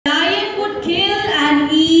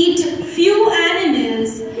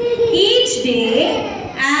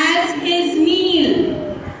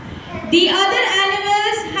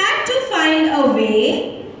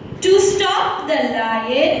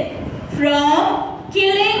from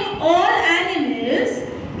killing all animals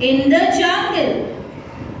in the jungle.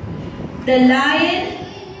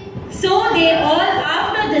 So they all,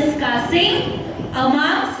 after discussing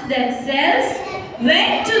amongst themselves,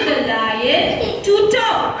 went to the lion to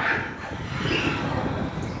talk.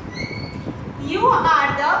 You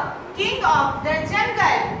are the king of the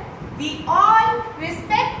jungle. We all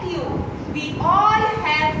respect you. We all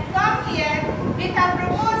have come here with a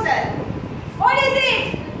proposal. What is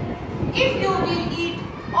it? If you will eat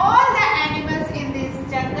all the animals in this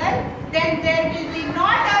jungle, then there will be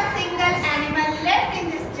not a single animal left in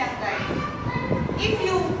this jungle. If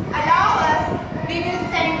you allow us, we will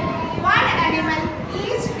send one animal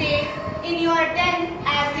each day in your den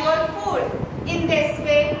as your food. In this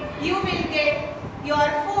way, you will get your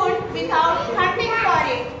food without hunting for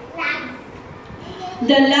it.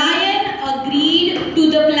 The lion agreed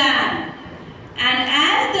to the plan, and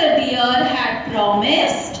as the deer had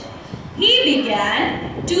promised, he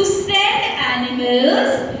began to send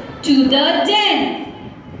animals to the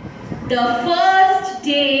den. The first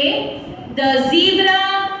day, the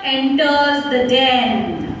zebra enters the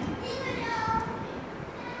den.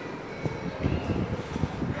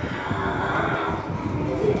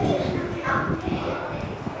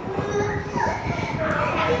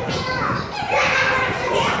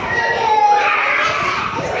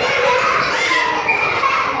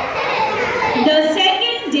 The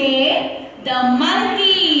second day, the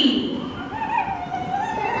monkey.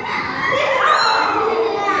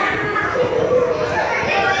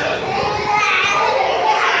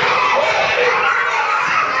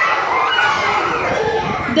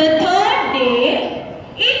 The third day,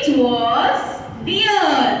 it was deer.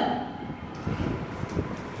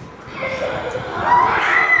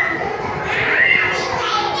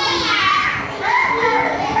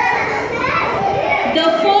 The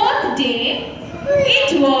fourth day,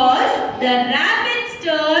 it was the rabbit's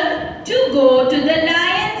turn to go to the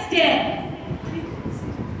lion's den.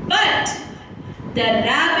 But the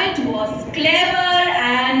rabbit was clever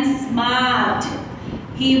and smart.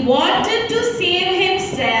 He wanted to save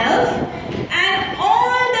himself and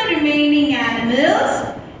all the remaining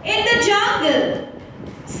animals in the jungle.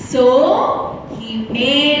 So